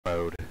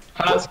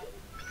Let's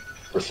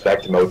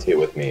respect Motu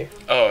with me.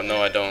 Oh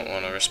no, I don't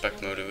want to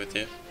respect Motu with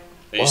you.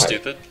 Are you Why?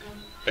 stupid?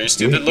 Are you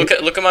stupid? Look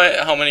at my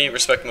how many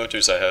respect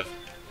Motus I have.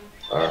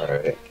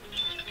 Alright.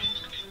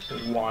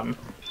 1.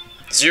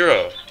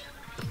 0.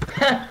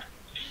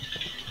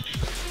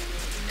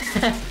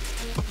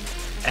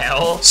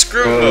 L.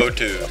 Screw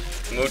Motu.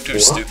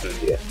 Motu's What? stupid.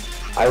 Yeah.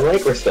 I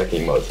like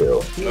respecting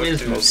Motu. Who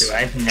is Motu's- Motu?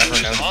 I've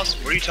never known.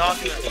 Awesome. What are you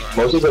talking about?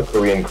 Motu's a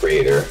Korean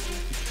creator.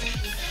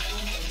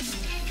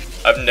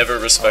 I've never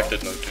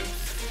respected Motu.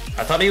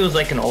 I thought he was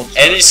like an old.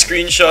 Any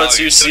screenshots Wow,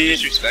 you you're so see,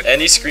 disrespectful.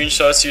 any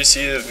screenshots you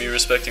see of me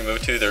respecting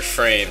Motu, they're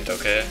framed,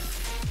 okay?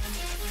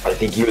 I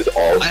think he was I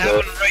have also.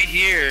 one right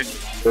here.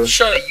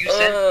 Shut That you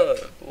sent? up!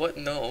 What?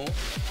 No.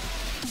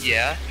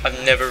 Yeah,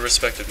 I've never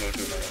respected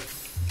Motu in my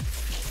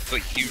life.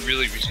 but you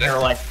really respect. Their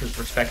life because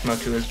Respect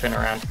Motu has been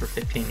around for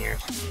 15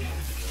 years.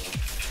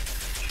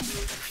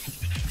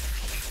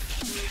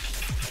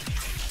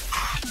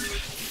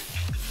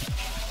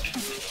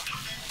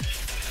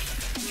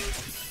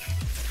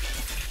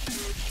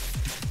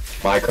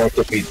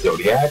 Minecraft beat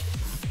Zodiac?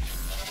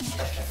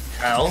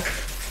 L.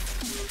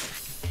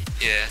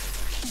 Yeah.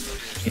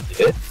 He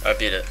did? I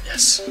beat it.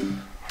 Yes.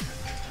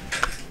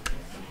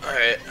 All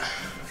right.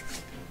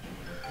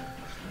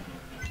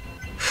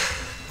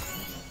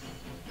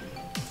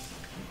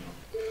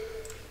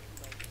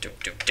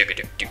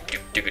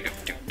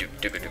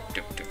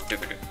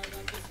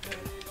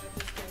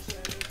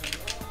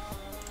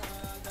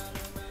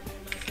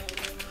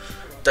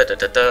 Da, da,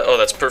 da, da. Oh,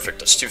 that's perfect.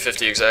 That's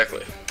 250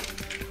 exactly.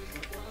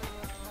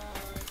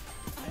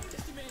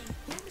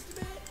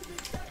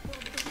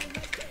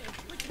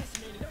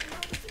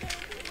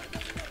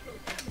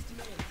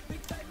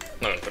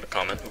 I'm not gonna put a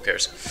comment. Who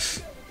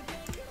cares?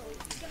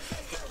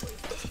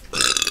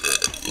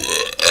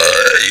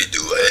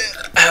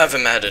 Have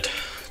him added.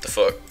 The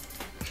fuck?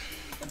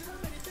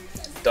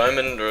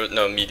 Diamond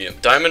no medium.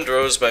 Diamond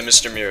Rose by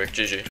MrMeurick.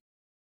 GG.